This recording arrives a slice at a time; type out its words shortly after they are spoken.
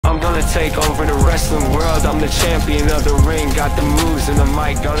gonna take over the wrestling world. I'm the champion of the ring. Got the moves and the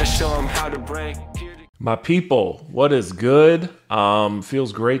mic, gonna show them how to break. My people, what is good?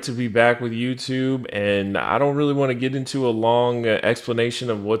 Feels great to be back with YouTube, and I don't really want to get into a long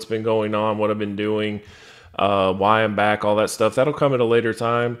explanation of what's been going on, what I've been doing, why I'm back, all that stuff. That'll come at a later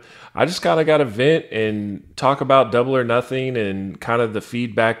time. I just kind of got to vent and talk about Double or Nothing and kind of the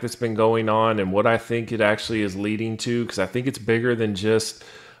feedback that's been going on and what I think it actually is leading to, because I think it's bigger than just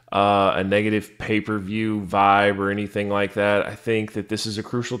a negative pay-per-view vibe or anything like that. I think that this is a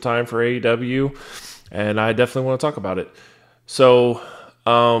crucial time for AEW. And I definitely want to talk about it. So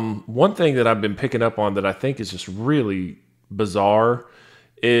one thing that I've been picking up on that I think is just really bizarre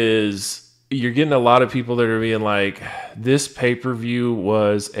is you're getting a lot of people that are being like, this pay-per-view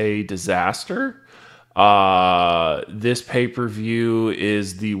was a disaster. This pay-per-view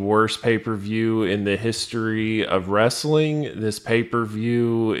is the worst pay-per-view in the history of wrestling. This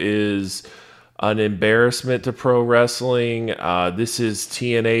pay-per-view is an embarrassment to pro wrestling. This is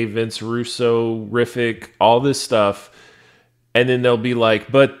TNA, Vince Russo-rific, all this stuff. And then they'll be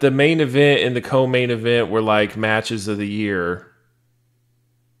like, but the main event and the co-main event were like matches of the year.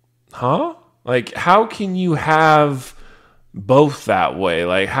 Huh? Like, how can you have both that way?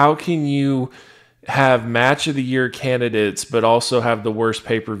 Like, how can you have match of the year candidates, but also have the worst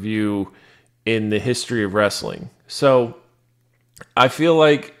pay-per-view in the history of wrestling? So I feel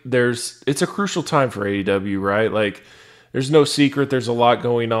like it's a crucial time for AEW, right? Like, there's no secret. There's a lot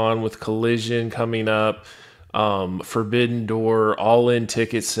going on with Collision coming up, Forbidden Door, All-In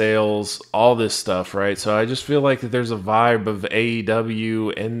ticket sales, all this stuff, right? So I just feel like that there's a vibe of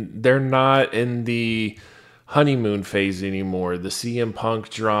AEW, and they're not in the honeymoon phase anymore. The CM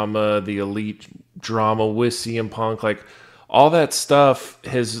Punk drama, the Elite drama with CM Punk, like, all that stuff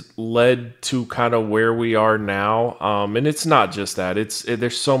has led to kind of where we are now. And it's not just that.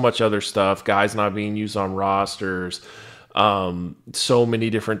 There's so much other stuff. Guys not being used on rosters. So many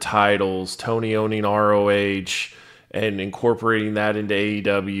different titles. Toni owning ROH and incorporating that into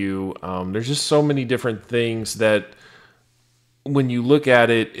AEW. There's just so many different things that when you look at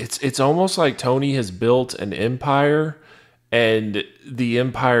it, it's almost like Toni has built an empire, and the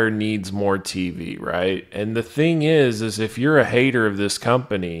empire needs more TV, right? And the thing is if you're a hater of this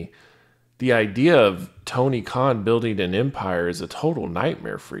company, the idea of Tony Khan building an empire is a total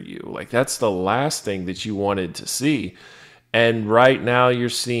nightmare for you. Like, that's the last thing that you wanted to see. And right now you're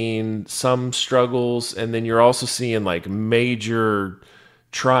seeing some struggles, and then you're also seeing like major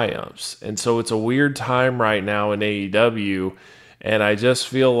triumphs. And so it's a weird time right now in AEW. And I just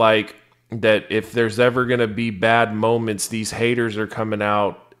feel like that if there's ever going to be bad moments, these haters are coming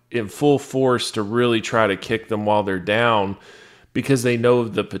out in full force to really try to kick them while they're down, because they know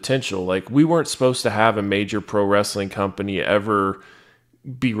the potential. Like, we weren't supposed to have a major pro wrestling company ever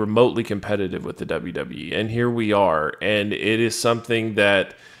be remotely competitive with the WWE, and here we are. And it is something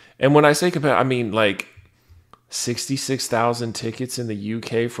that, and when I say competitive, I mean like 66,000 tickets in the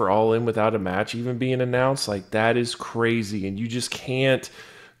UK for All In without a match even being announced. Like, that is crazy, and you just can't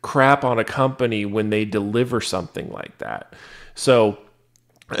crap on a company when they deliver something like that. So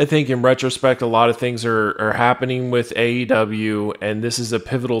I think in retrospect, a lot of things are happening with AEW, and this is a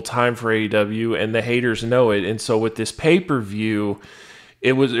pivotal time for AEW, and the haters know it. And so with this pay-per-view,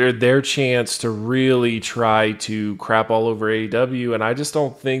 it was their chance to really try to crap all over AEW, and I just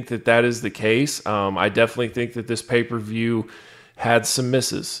don't think that that is the case. I definitely think that this pay-per-view had some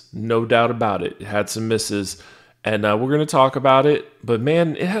misses, no doubt about it. It had some misses. And we're going to talk about it. But,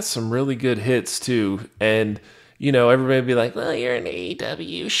 man, it has some really good hits, too. And, you know, everybody be like, well, you're an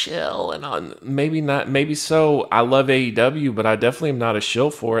AEW shill. And maybe not. Maybe so. I love AEW, but I definitely am not a shill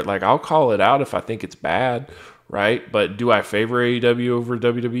for it. Like, I'll call it out if I think it's bad, right? But do I favor AEW over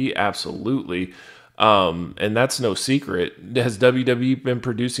WWE? Absolutely. And that's no secret. Has WWE been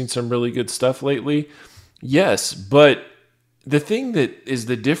producing some really good stuff lately? Yes, but the thing that is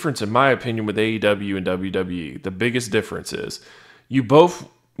the difference, in my opinion, with AEW and WWE, the biggest difference is you both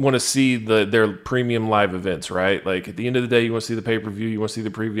want to see their premium live events, right? Like, at the end of the day, you want to see the pay-per-view, you want to see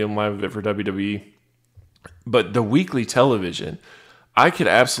the premium live event for WWE. But the weekly television, I could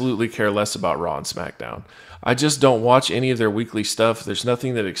absolutely care less about Raw and SmackDown. I just don't watch any of their weekly stuff. There's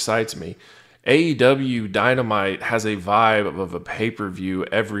nothing that excites me. AEW Dynamite has a vibe of a pay-per-view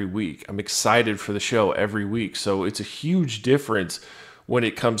every week. I'm excited for the show every week. So it's a huge difference when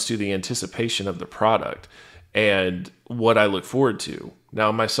it comes to the anticipation of the product and what I look forward to. Now,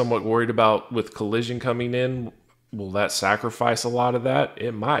 am I somewhat worried about with Collision coming in? Will that sacrifice a lot of that?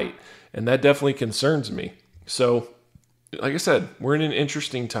 It might. And that definitely concerns me. So, like I said, we're in an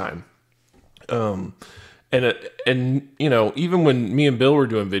interesting time. And you know, even when me and Bill were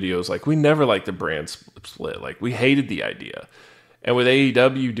doing videos, like we never liked the brand split. Like we hated the idea. And with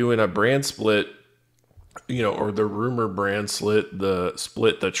AEW doing a brand split, you know, or the rumor brand split,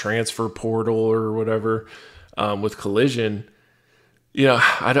 the transfer portal or whatever, with Collision, you know,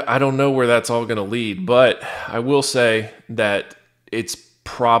 I don't know where that's all going to lead, but I will say that it's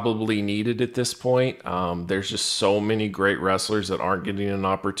probably needed at this point. There's just so many great wrestlers that aren't getting an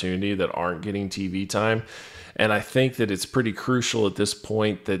opportunity, that aren't getting TV time. And I think that it's pretty crucial at this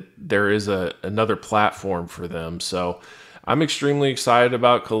point that there is another platform for them. So I'm extremely excited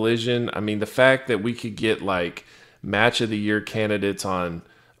about Collision. I mean, the fact that we could get like match of the year candidates on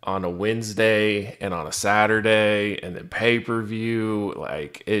a Wednesday and on a Saturday and then pay-per-view,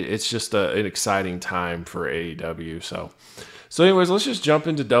 like it's just an exciting time for AEW. So anyways, let's just jump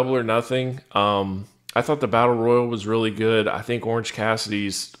into Double or Nothing. I thought the Battle Royal was really good. I think Orange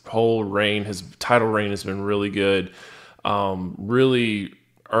Cassidy's whole reign, his title reign, has been really good. Really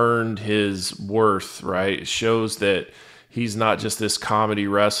earned his worth, right? It shows that he's not just this comedy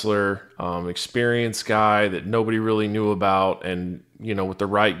wrestler, experienced guy that nobody really knew about. And, you know, with the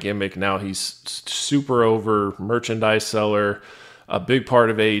right gimmick, now he's super over, merchandise seller, a big part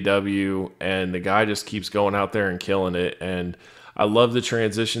of AEW, and the guy just keeps going out there and killing it. And I love the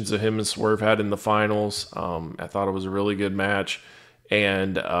transitions that him and Swerve had in the finals. I thought it was a really good match.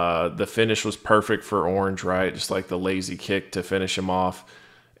 And the finish was perfect for Orange, right? Just like the lazy kick to finish him off.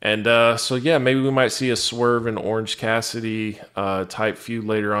 And so, yeah, maybe we might see a Swerve and Orange Cassidy type feud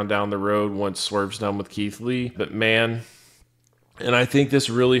later on down the road once Swerve's done with Keith Lee. But, man, and I think this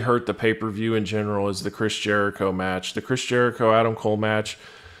really hurt the pay-per-view in general, is the Chris Jericho match. The Chris Jericho-Adam Cole match,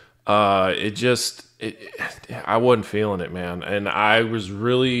 I wasn't feeling it, man. And I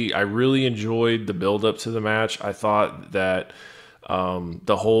really enjoyed the build-up to the match. I thought that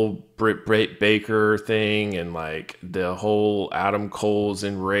the whole Britt Baker thing and like the whole Adam Cole's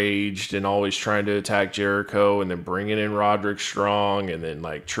enraged and always trying to attack Jericho and then bringing in Roderick Strong and then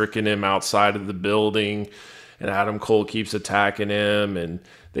like tricking him outside of the building, and Adam Cole keeps attacking him, and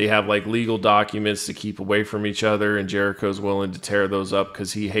they have like legal documents to keep away from each other, and Jericho's willing to tear those up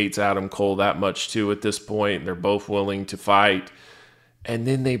because he hates Adam Cole that much too at this point. They're both willing to fight. And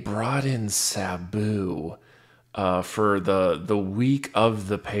then they brought in Sabu for the week of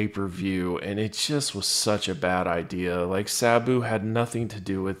the pay-per-view, and it just was such a bad idea. Like, Sabu had nothing to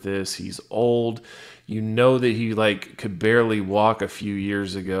do with this. He's old. You know that he like could barely walk a few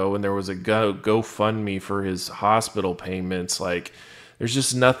years ago, and there was a GoFundMe for his hospital payments. Like, there's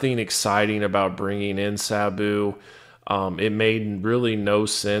just nothing exciting about bringing in Sabu. It made really no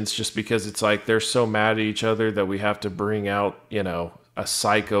sense, just because it's like they're so mad at each other that we have to bring out, you know, a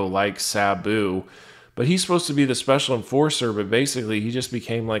psycho like Sabu. But he's supposed to be the special enforcer, but basically he just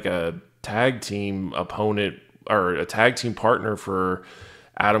became like a tag team opponent or a tag team partner for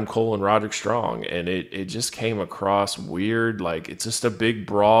Adam Cole and Roderick Strong. And it just came across weird. Like, it's just a big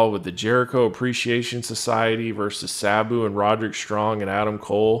brawl with the Jericho Appreciation Society versus Sabu and Roderick Strong and Adam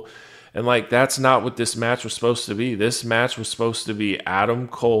Cole. And like, that's not what this match was supposed to be. This match was supposed to be Adam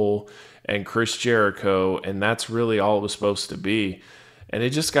Cole and Chris Jericho, and that's really all it was supposed to be. And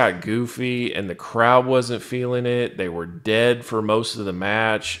it just got goofy, and the crowd wasn't feeling it. They were dead for most of the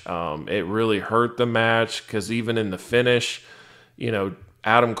match. It really hurt the match, because even in the finish, you know,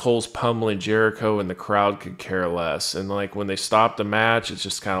 Adam Cole's pummeling Jericho, and the crowd could care less. And like, when they stopped the match, it's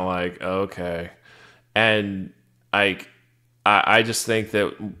just kind of like, okay. And like, I just think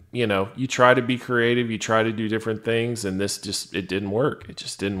that, you know, you try to be creative, you try to do different things, and this just, it didn't work. It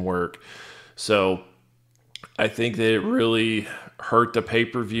just didn't work. So I think that it really hurt the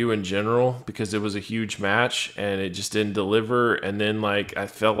pay-per-view in general, because it was a huge match and it just didn't deliver. And then like, I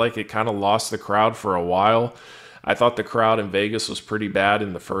felt like it kind of lost the crowd for a while. I thought the crowd in Vegas was pretty bad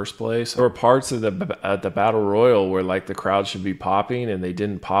in the first place. There were parts of the Battle Royal where like the crowd should be popping, and they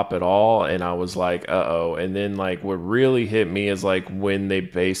didn't pop at all. And I was like, uh-oh. And then like, what really hit me is like when they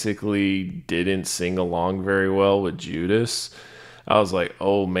basically didn't sing along very well with Judas. I was like,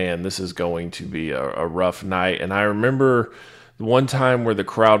 oh man, this is going to be a rough night. And I remember one time where the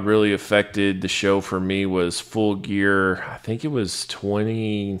crowd really affected the show for me was Full Gear. I think it was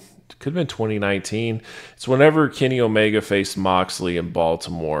could have been 2019. It's whenever Kenny Omega faced Moxley in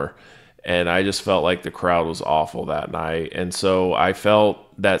Baltimore. And I just felt like the crowd was awful that night. And so I felt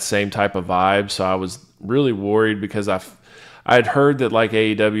that same type of vibe. So I was really worried, because I'd heard that like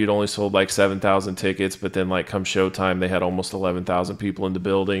AEW had only sold like 7,000 tickets, but then like come showtime, they had almost 11,000 people in the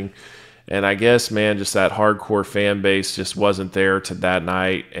building. And I guess, man, just that hardcore fan base just wasn't there to that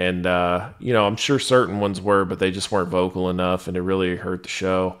night. And, you know, I'm sure certain ones were, but they just weren't vocal enough, and it really hurt the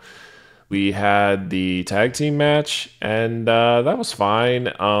show. We had the tag team match, and that was fine.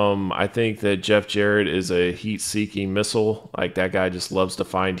 I think that Jeff Jarrett is a heat-seeking missile. Like, that guy just loves to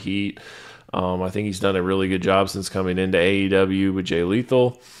find heat. I think he's done a really good job since coming into AEW with Jay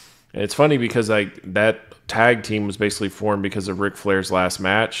Lethal. And it's funny because like that tag team was basically formed because of Ric Flair's last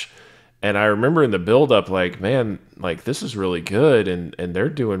match. And I remember in the build-up, like, man, like, this is really good, and they're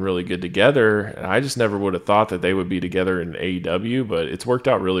doing really good together. And I just never would have thought that they would be together in AEW, but it's worked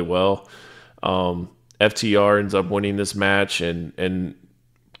out really well. FTR ends up winning this match and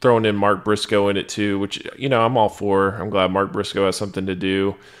throwing in Mark Briscoe in it too, which, you know, I'm all for. I'm glad Mark Briscoe has something to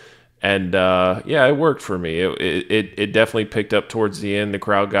do. And, yeah, it worked for me. It definitely picked up towards the end. The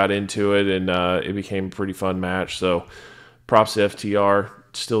crowd got into it, and it became a pretty fun match. So props to FTR.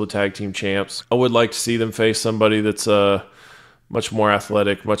 Still the tag team champs. I would like to see them face somebody that's much more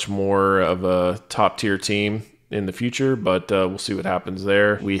athletic, much more of a top tier team in the future, but we'll see what happens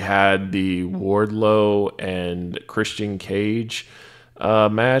there. We had the Wardlow and Christian Cage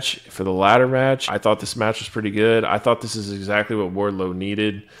match for the ladder match. I thought this match was pretty good. I thought this is exactly what Wardlow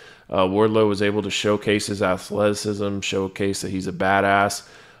needed. Wardlow was able to showcase his athleticism, showcase that he's a badass.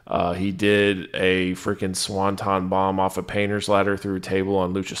 He did a freaking swanton bomb off a painter's ladder through a table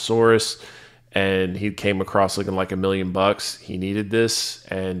on Luchasaurus, and he came across looking like $1 million. He needed this,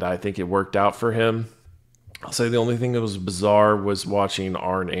 and I think it worked out for him. I'll say the only thing that was bizarre was watching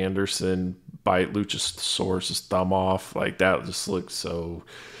Arn Anderson bite Luchasaurus' thumb off. Like, that just looked so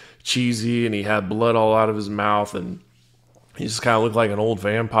cheesy, and he had blood all out of his mouth, and he just kind of looked like an old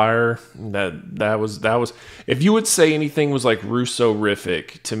vampire. That was. If you would say anything was like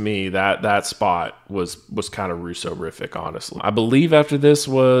Russo-rific to me, that spot was kind of Russo-rific, honestly. I believe after this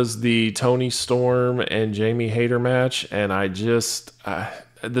was the Toni Storm and Jamie Hayter match, and I just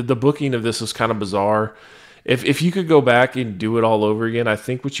the booking of this was kind of bizarre. If you could go back and do it all over again, I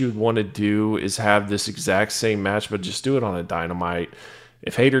think what you would want to do is have this exact same match, but just do it on a Dynamite.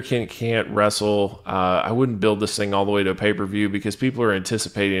 If Hayter can't wrestle, I wouldn't build this thing all the way to a pay-per-view because people are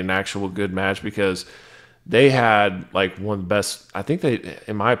anticipating an actual good match because they had like one of the best, I think they,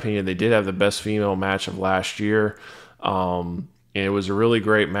 in my opinion, they did have the best female match of last year. And it was a really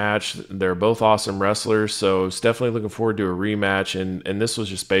great match. They're both awesome wrestlers, so it's definitely looking forward to a rematch. And this was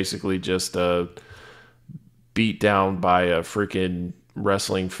just basically just a beat down by a freaking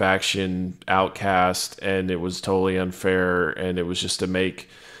wrestling faction outcast, and it was totally unfair, and it was just to make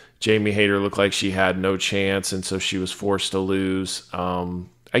Jamie Hayter look like she had no chance, and so she was forced to lose.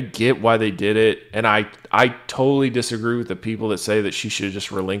 I get why they did it, and I totally disagree with the people that say that she should have just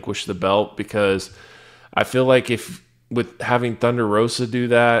relinquished the belt, because I feel like if with having Thunder Rosa do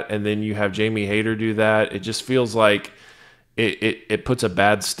that and then you have Jamie Hayter do that, it just feels like it puts a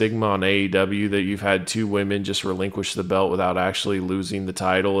bad stigma on AEW that you've had two women just relinquish the belt without actually losing the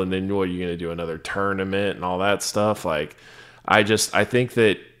title, and then what are you going to do, another tournament and all that stuff? Like, I think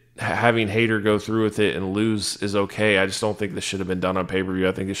that having Hayter go through with it and lose is okay. I just don't think this should have been done on pay-per-view.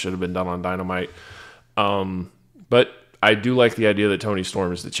 I think it should have been done on Dynamite. But I do like the idea that Toni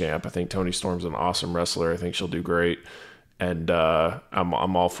Storm is the champ. I think Toni Storm's an awesome wrestler. I think she'll do great. And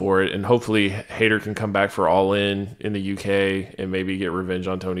I'm all for it. And hopefully Hayter can come back for Allin in the UK and maybe get revenge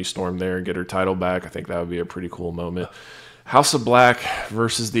on Toni Storm there and get her title back. I think that would be a pretty cool moment. House of Black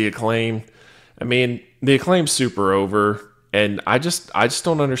versus the Acclaimed. I mean, the Acclaimed's super over. And I just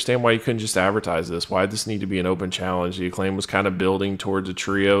don't understand why you couldn't just advertise this. Why did this need to be an open challenge? The Acclaim was kind of building towards a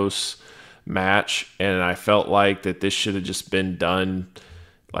trios match. And I felt like that this should have just been done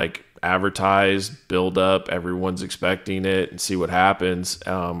like advertised, build up, everyone's expecting it, and see what happens.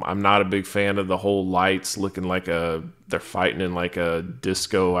 I'm not a big fan of the whole lights looking like they're fighting in like a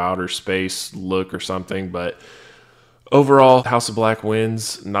disco outer space look or something, but overall, House of Black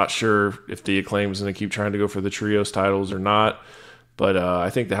wins. Not sure if the Acclaim is going to keep trying to go for the trios titles or not, but I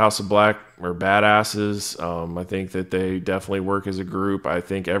think the House of Black are badasses. I think that they definitely work as a group. I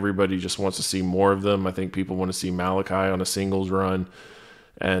think everybody just wants to see more of them. I think people want to see Malachi on a singles run.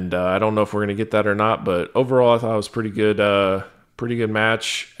 And I don't know if we're going to get that or not, but overall I thought it was pretty good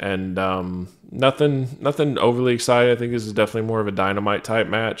match, and nothing overly exciting. I think this is definitely more of a Dynamite type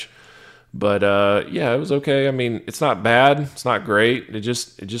match, but yeah, it was okay. I mean, it's not bad, it's not great. It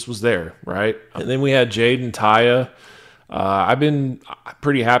just was there, right? And then we had Jade and Taya. I've been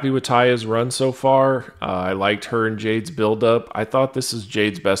pretty happy with Taya's run so far. I liked her and Jade's build up. I thought this is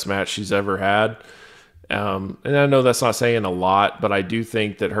Jade's best match she's ever had. And I know that's not saying a lot, but I do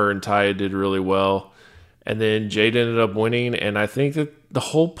think that her and Taya did really well. And then Jade ended up winning, and I think that the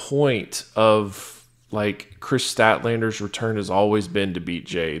whole point of like Kris Statlander's return has always been to beat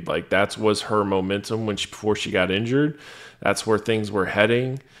Jade. Like, that was her momentum before she got injured. That's where things were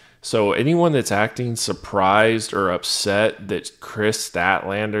heading. So anyone that's acting surprised or upset that Kris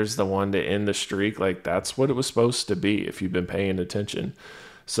Statlander's the one to end the streak, like that's what it was supposed to be if you've been paying attention.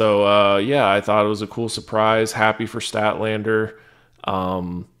 So yeah, I thought it was a cool surprise. Happy for Statlander.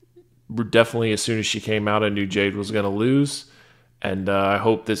 Definitely as soon as she came out, I knew Jade was going to lose. And I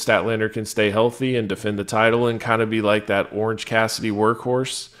hope that Statlander can stay healthy and defend the title and kind of be like that Orange Cassidy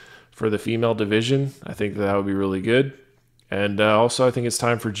workhorse for the female division. I think that would be really good. And also, I think it's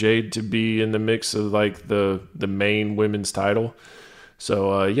time for Jade to be in the mix of like the main women's title.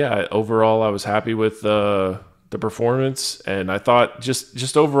 So yeah, overall, I was happy with the performance, and I thought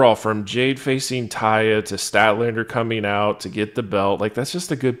just overall, from Jade facing Taya to Statlander coming out to get the belt, like that's just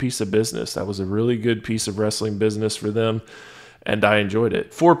a good piece of business. That was a really good piece of wrestling business for them, and I enjoyed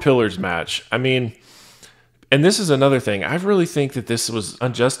it. 4 Pillars match. I mean, and this is another thing. I really think that this was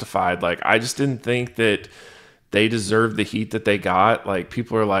unjustified. Like, I just didn't think that they deserved the heat that they got. Like,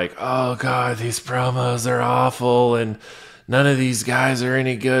 people are like, oh God, these promos are awful, and none of these guys are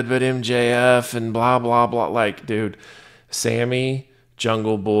any good but MJF and blah, blah, blah. Like, dude, Sammy,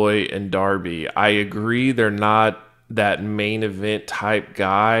 Jungle Boy, and Darby, I agree they're not that main event type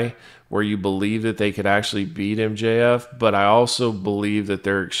guy where you believe that they could actually beat MJF, but I also believe that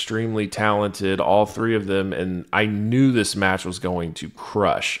they're extremely talented, all 3 of them, and I knew this match was going to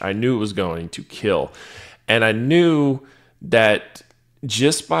crush. I knew it was going to kill. And I knew that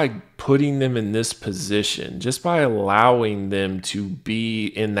just by putting them in this position, just by allowing them to be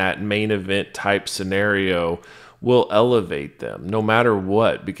in that main event type scenario, will elevate them no matter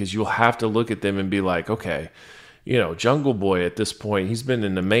what, because you'll have to look at them and be like, okay, you know, Jungle Boy at this point, he's been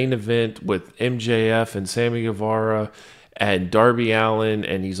in the main event with MJF and Sammy Guevara and Darby Allin,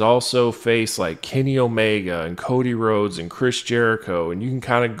 and he's also faced like Kenny Omega and Cody Rhodes and Chris Jericho, and you can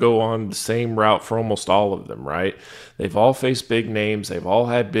kind of go on the same route for almost all of them, right? They've all faced big names, they've all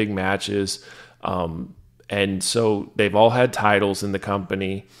had big matches, and so they've all had titles in the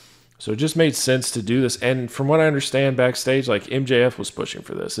company. So it just made sense to do this. And from what I understand backstage, like MJF was pushing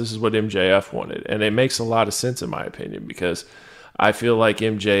for this. This is what MJF wanted. And it makes a lot of sense in my opinion, because I feel like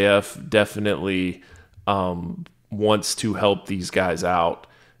MJF definitely wants to help these guys out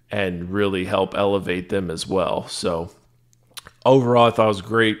and really help elevate them as well. So overall, I thought it was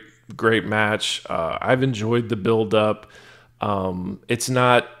a great match. I've enjoyed the build up. It's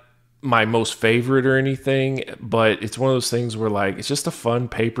not my most favorite or anything, but it's one of those things where like it's just a fun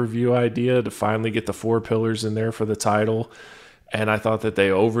pay-per-view idea to finally get the 4 Pillars in there for the title, and I thought that they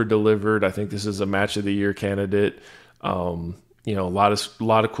over-delivered. I think this is a match of the year candidate. You know, a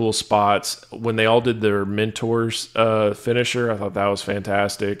lot of cool spots when they all did their mentors finisher. I thought that was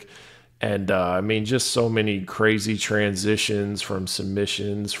fantastic, and I mean, just so many crazy transitions from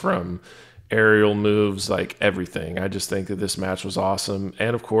submissions, from aerial moves, like everything. I just think that this match was awesome.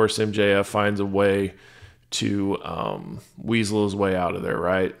 And of course, MJF finds a way to weasel his way out of there,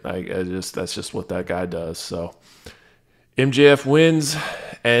 right? That's just what that guy does. So MJF wins,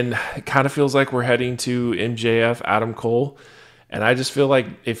 and it kind of feels like we're heading to MJF, Adam Cole. And I just feel like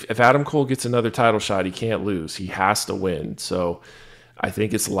if Adam Cole gets another title shot, he can't lose. He has to win. So I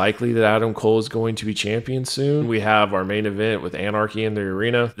think it's likely that Adam Cole is going to be champion soon. We have our main event with Anarchy in the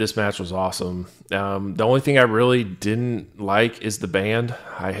arena. This match was awesome. The only thing I really didn't like is the band.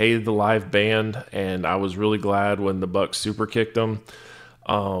 I hated the live band, and I was really glad when the Bucks super kicked them.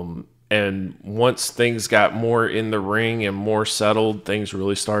 And once things got more in the ring and more settled, things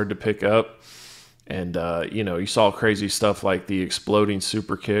really started to pick up. And, you know, you saw crazy stuff like the exploding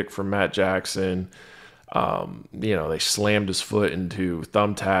super kick from Matt Jackson. You know, they slammed his foot into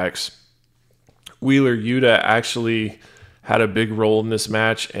thumbtacks. Wheeler Yuta actually had a big role in this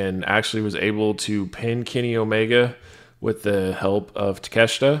match and actually was able to pin Kenny Omega with the help of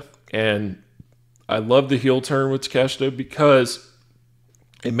Takeshita. And I love the heel turn with Takeshita because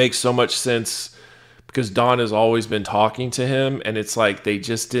it makes so much sense, because Don has always been talking to him, and it's like they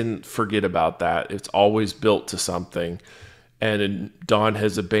just didn't forget about that. It's always built to something. And Don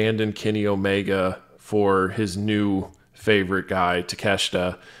has abandoned Kenny Omega for his new favorite guy,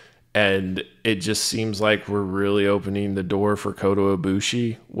 Takeshita. And it just seems like we're really opening the door for Kota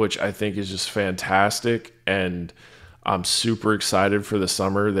Ibushi, which I think is just fantastic. And I'm super excited for the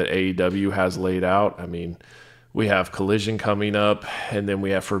summer that AEW has laid out. I mean, we have Collision coming up, and then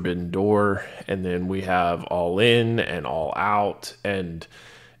we have Forbidden Door, and then we have All In and All Out, and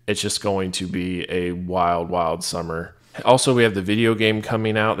it's just going to be a wild, wild summer. Also, we have the video game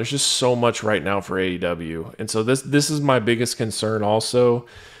coming out. There's just so much right now for AEW. And so this is my biggest concern also,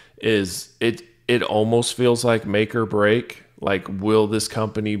 is it almost feels like make or break. Like, will this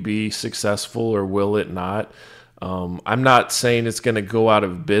company be successful or will it not? I'm not saying it's going to go out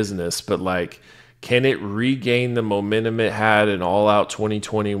of business, but like, can it regain the momentum it had in All Out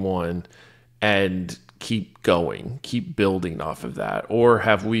 2021 and keep going, keep building off of that? Or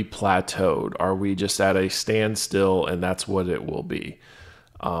have we plateaued? Are we just at a standstill and that's what it will be?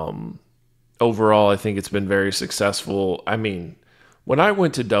 Overall, I think it's been very successful. I mean, when I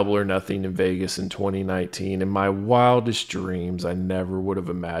went to Double or Nothing in Vegas in 2019, in my wildest dreams, I never would have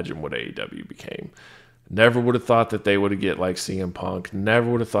imagined what AEW became. Never would have thought that they would get like CM Punk.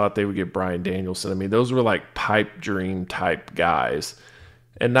 Never would have thought they would get Bryan Danielson. I mean, those were like pipe dream type guys.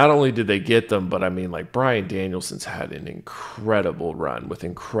 And not only did they get them, but I mean, like Bryan Danielson's had an incredible run with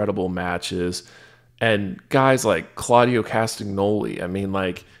incredible matches. And guys like Claudio Castagnoli, I mean,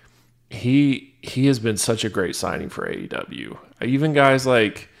 like he has been such a great signing for AEW. Even guys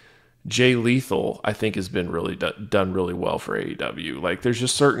like Jay Lethal, I think, has been really done really well for AEW. Like there's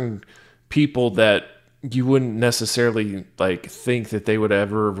just certain people that you wouldn't necessarily like think that they would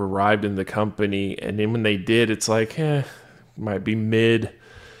ever have arrived in the company, and then when they did, it's like, might be mid,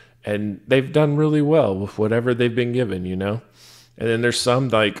 and they've done really well with whatever they've been given, you know. And then there's some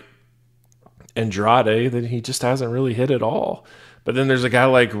like Andrade that he just hasn't really hit at all. But then there's a guy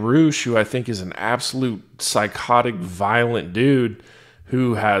like Roosh, who I think is an absolute psychotic, violent dude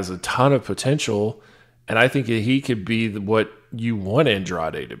who has a ton of potential, and I think that he could be what you want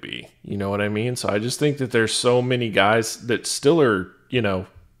Andrade to be. You know what I mean? So I just think that there's so many guys that still are, you know,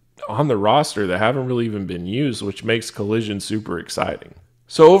 on the roster that haven't really even been used, which makes Collision super exciting.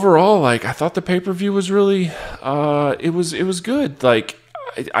 So overall, like, I thought the pay-per-view was really, it was good. Like,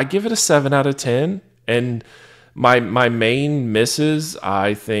 I give it a 7 out of 10. And my main misses,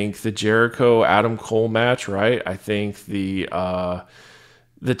 I think the Jericho Adam Cole match, right? I think the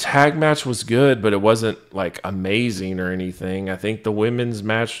tag match was good, but it wasn't like amazing or anything. I think the women's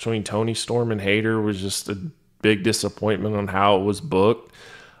match between Toni Storm and Hayter was just a big disappointment on how it was booked.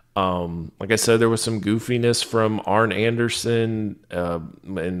 Like I said, there was some goofiness from Arn Anderson and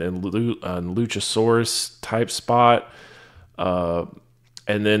Luchasaurus type spot.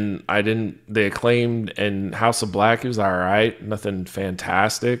 And then the Acclaimed and House of Black, it was all right. Nothing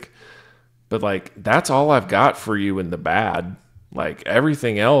fantastic. But like, that's all I've got for you in the bad. Like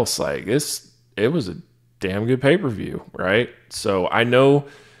everything else, like it was a damn good pay-per-view, right? So I know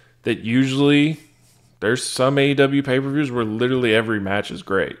that usually there's some AEW pay-per-views where literally every match is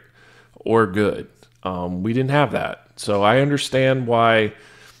great or good. We didn't have that. So I understand why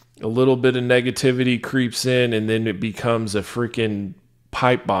a little bit of negativity creeps in and then it becomes a freaking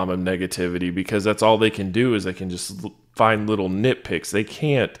pipe bomb of negativity, because that's all they can do is they can just find little nitpicks. They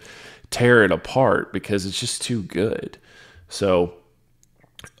can't tear it apart because it's just too good. So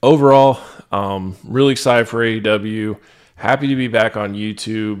overall, really excited for AEW. Happy to be back on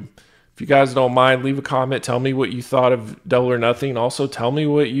YouTube. If you guys don't mind, leave a comment. Tell me what you thought of Double or Nothing. Also, tell me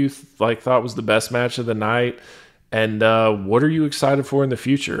what you thought was the best match of the night. And what are you excited for in the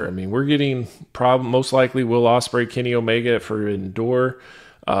future? I mean, we're getting most likely Will Ospreay, Kenny Omega for Endure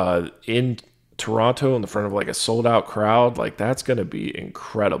in Toronto in the front of like a sold out crowd. Like that's going to be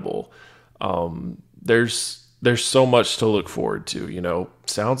incredible. There's so much to look forward to, you know.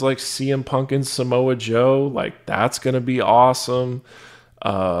 Sounds like CM Punk and Samoa Joe, like that's going to be awesome.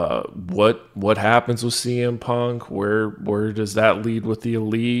 What happens with CM Punk? Where does that lead with the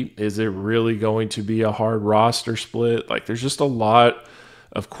Elite? Is it really going to be a hard roster split? Like there's just a lot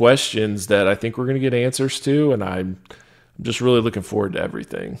of questions that I think we're going to get answers to, and I'm just really looking forward to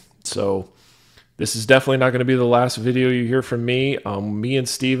everything. So this is definitely not going to be the last video you hear from me. Me and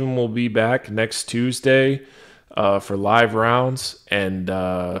Steven will be back next Tuesday for live rounds, and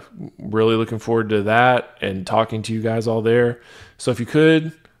really looking forward to that and talking to you guys all there. So if you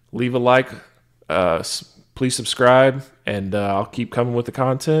could leave a like, please subscribe, and I'll keep coming with the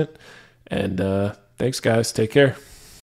content. And thanks guys, take care.